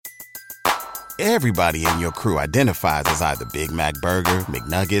Everybody in your crew identifies as either Big Mac Burger,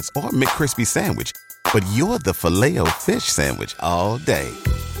 McNuggets, or McCrispy Sandwich. But you're the Filet-O-Fish Sandwich all day.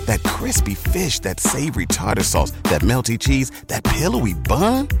 That crispy fish, that savory tartar sauce, that melty cheese, that pillowy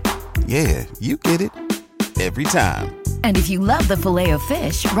bun. Yeah, you get it. Every time. And if you love the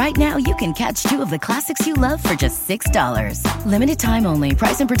Filet-O-Fish, right now you can catch two of the classics you love for just $6. Limited time only.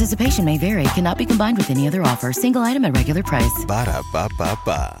 Price and participation may vary. Cannot be combined with any other offer. Single item at regular price.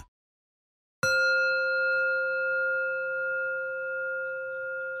 Ba-da-ba-ba-ba.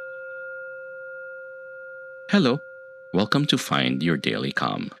 Hello. Welcome to Find Your Daily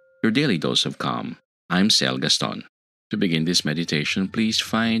Calm, your daily dose of calm. I'm Sel Gaston. To begin this meditation, please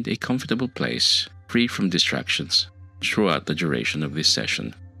find a comfortable place, free from distractions, throughout the duration of this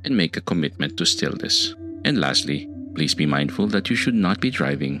session, and make a commitment to stillness. And lastly, please be mindful that you should not be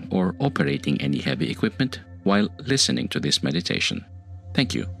driving or operating any heavy equipment while listening to this meditation.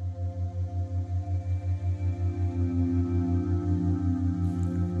 Thank you.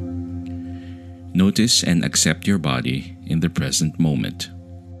 Notice and accept your body in the present moment.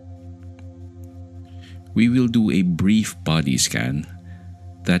 We will do a brief body scan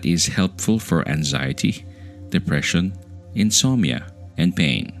that is helpful for anxiety, depression, insomnia, and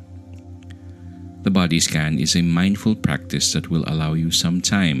pain. The body scan is a mindful practice that will allow you some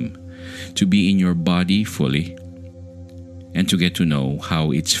time to be in your body fully and to get to know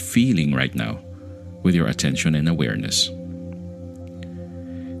how it's feeling right now with your attention and awareness.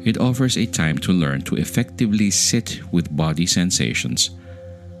 It offers a time to learn to effectively sit with body sensations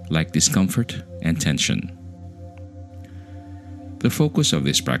like discomfort and tension. The focus of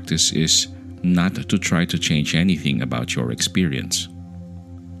this practice is not to try to change anything about your experience.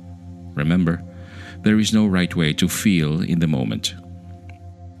 Remember, there is no right way to feel in the moment.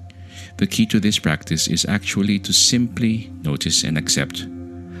 The key to this practice is actually to simply notice and accept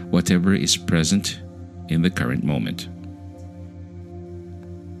whatever is present in the current moment.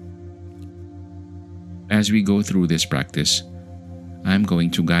 As we go through this practice, I'm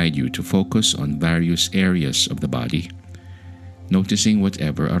going to guide you to focus on various areas of the body, noticing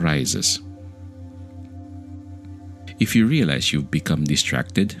whatever arises. If you realize you've become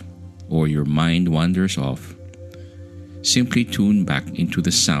distracted or your mind wanders off, simply tune back into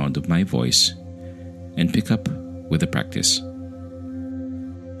the sound of my voice and pick up with the practice.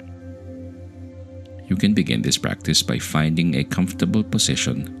 You can begin this practice by finding a comfortable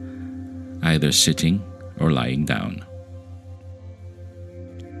position, either sitting or lying down.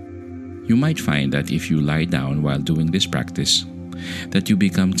 You might find that if you lie down while doing this practice, that you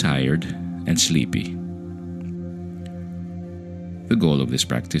become tired and sleepy. The goal of this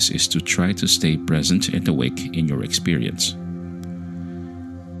practice is to try to stay present and awake in your experience.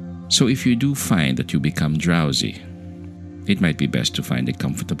 So if you do find that you become drowsy, it might be best to find a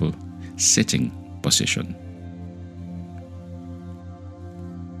comfortable sitting position.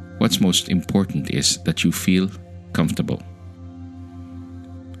 What's most important is that you feel comfortable.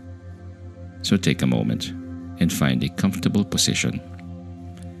 So take a moment and find a comfortable position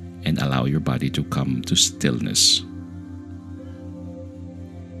and allow your body to come to stillness.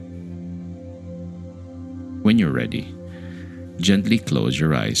 When you're ready, gently close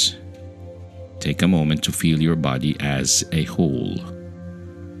your eyes. Take a moment to feel your body as a whole.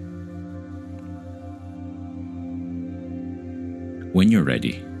 When you're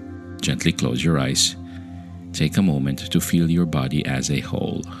ready, gently close your eyes. Take a moment to feel your body as a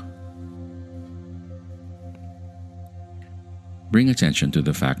whole. Bring attention to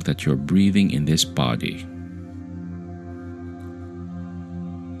the fact that you're breathing in this body.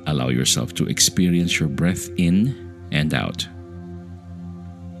 Allow yourself to experience your breath in and out.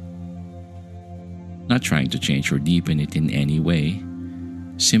 Not trying to change or deepen it in any way,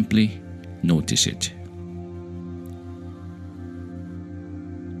 simply notice it.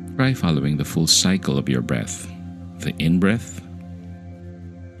 Try following the full cycle of your breath, the in-breath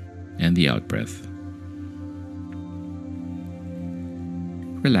and the out-breath.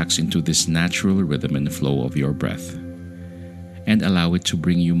 Relax into this natural rhythm and flow of your breath and allow it to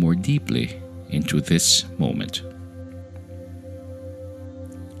bring you more deeply into this moment.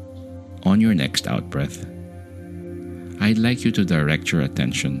 On your next out-breath, I'd like you to direct your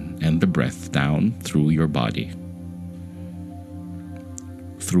attention and the breath down through your body,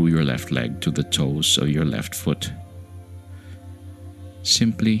 through your left leg to the toes of your left foot,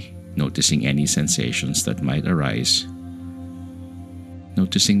 simply noticing any sensations that might arise,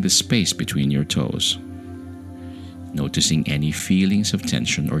 noticing the space between your toes, noticing any feelings of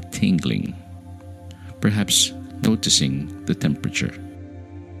tension or tingling, perhaps noticing the temperature.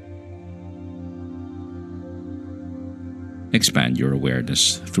 Expand your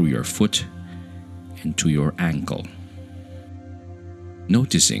awareness through your foot and to your ankle.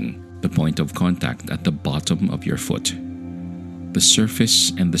 Noticing the point of contact at the bottom of your foot, the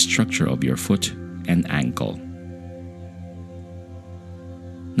surface and the structure of your foot and ankle.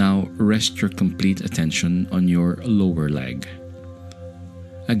 Now rest your complete attention on your lower leg.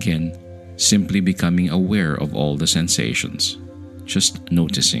 Again, simply becoming aware of all the sensations, just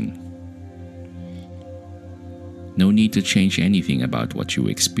noticing. No need to change anything about what you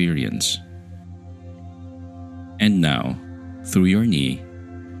experience. And now, through your knee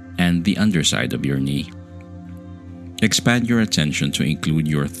and the underside of your knee, expand your attention to include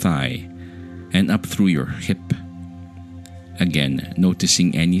your thigh and up through your hip. Again,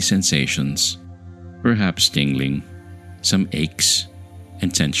 noticing any sensations, perhaps tingling, some aches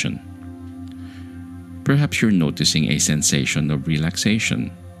and tension. Perhaps you're noticing a sensation of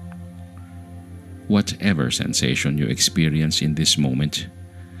relaxation. Whatever sensation you experience in this moment,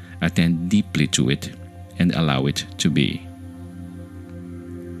 attend deeply to it and allow it to be.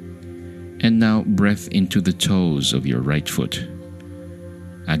 And now breath into the toes of your right foot,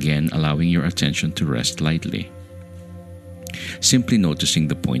 again allowing your attention to rest lightly. Simply noticing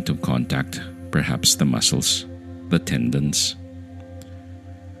the point of contact, perhaps the muscles, the tendons.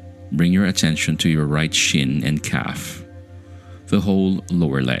 Bring your attention to your right shin and calf, the whole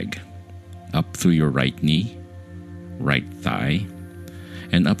lower leg, up through your right knee, right thigh,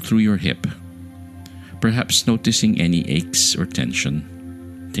 and up through your hip. Perhaps noticing any aches or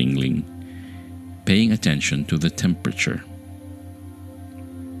tension, tingling, paying attention to the temperature.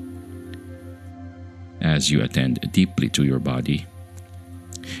 As you attend deeply to your body,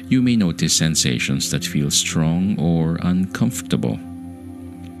 you may notice sensations that feel strong or uncomfortable.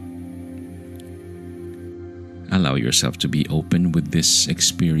 Allow yourself to be open with this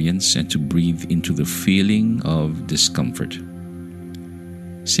experience and to breathe into the feeling of discomfort.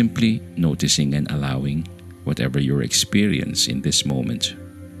 Simply noticing and allowing whatever your experience in this moment.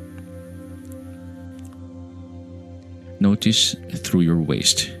 Notice through your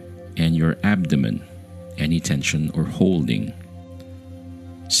waist and your abdomen any tension or holding.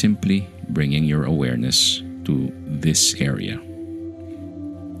 Simply bringing your awareness to this area.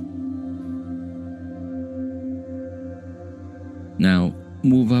 Now,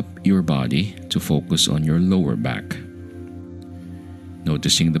 move up your body to focus on your lower back.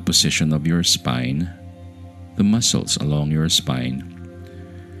 Noticing the position of your spine, the muscles along your spine.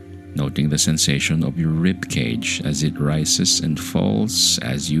 Noting the sensation of your rib cage as it rises and falls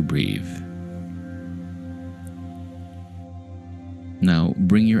as you breathe. Now,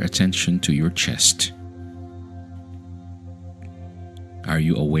 bring your attention to your chest. Are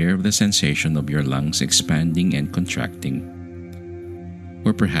you aware of the sensation of your lungs expanding and contracting?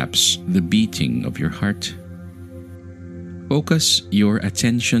 Or perhaps the beating of your heart? Focus your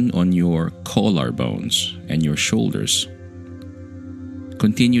attention on your collarbones and your shoulders.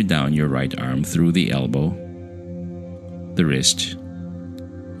 Continue down your right arm through the elbow, the wrist,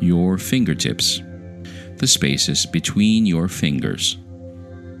 your fingertips, the spaces between your fingers.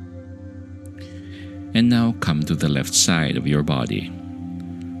 And now come to the left side of your body,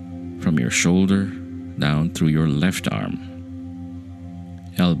 from your shoulder down through your left arm,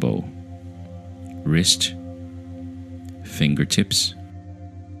 elbow, wrist, fingertips.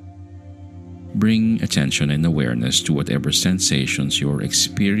 Bring attention and awareness to whatever sensations you're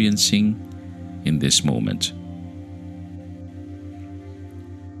experiencing in this moment.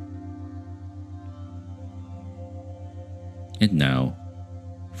 And now,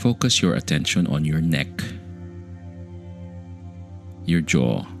 focus your attention on your neck, your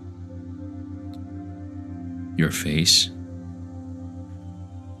jaw, your face,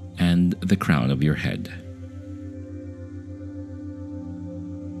 and the crown of your head.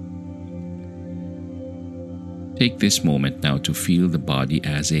 Take this moment now to feel the body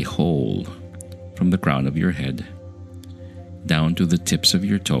as a whole, from the crown of your head down to the tips of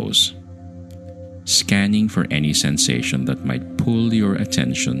your toes, scanning for any sensation that might pull your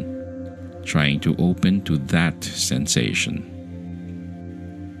attention, trying to open to that sensation.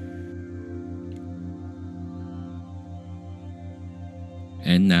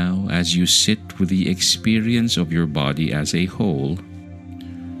 And now, as you sit with the experience of your body as a whole,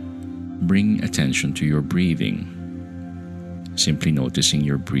 bring attention to your breathing. Simply noticing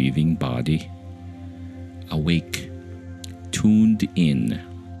your breathing body, awake, tuned in,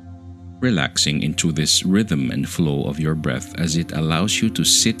 relaxing into this rhythm and flow of your breath as it allows you to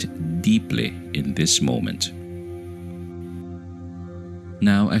sit deeply in this moment.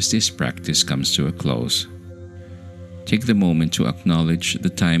 Now, as this practice comes to a close, take the moment to acknowledge the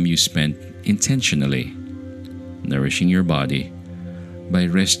time you spent intentionally nourishing your body by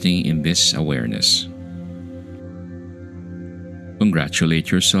resting in this awareness.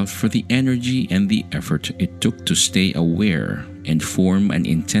 Congratulate yourself for the energy and the effort it took to stay aware and form an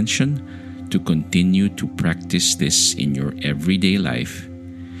intention to continue to practice this in your everyday life,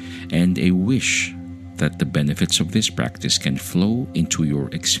 and a wish that the benefits of this practice can flow into your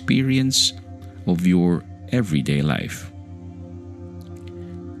experience of your everyday life.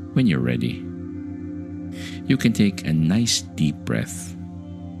 When you're ready, you can take a nice deep breath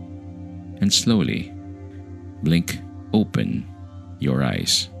and slowly blink open your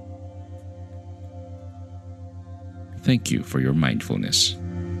eyes. Thank you for your mindfulness.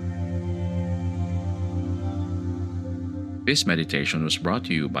 This meditation was brought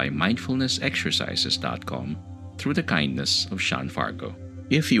to you by mindfulnessexercises.com through the kindness of Sean Fargo.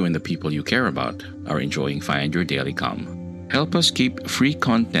 If you and the people you care about are enjoying Find Your Daily Calm, help us keep free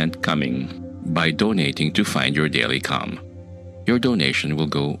content coming by donating to Find Your Daily Calm. Your donation will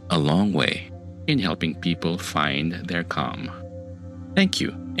go a long way in helping people find their calm. Thank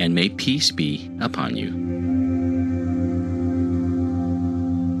you, and may peace be upon you.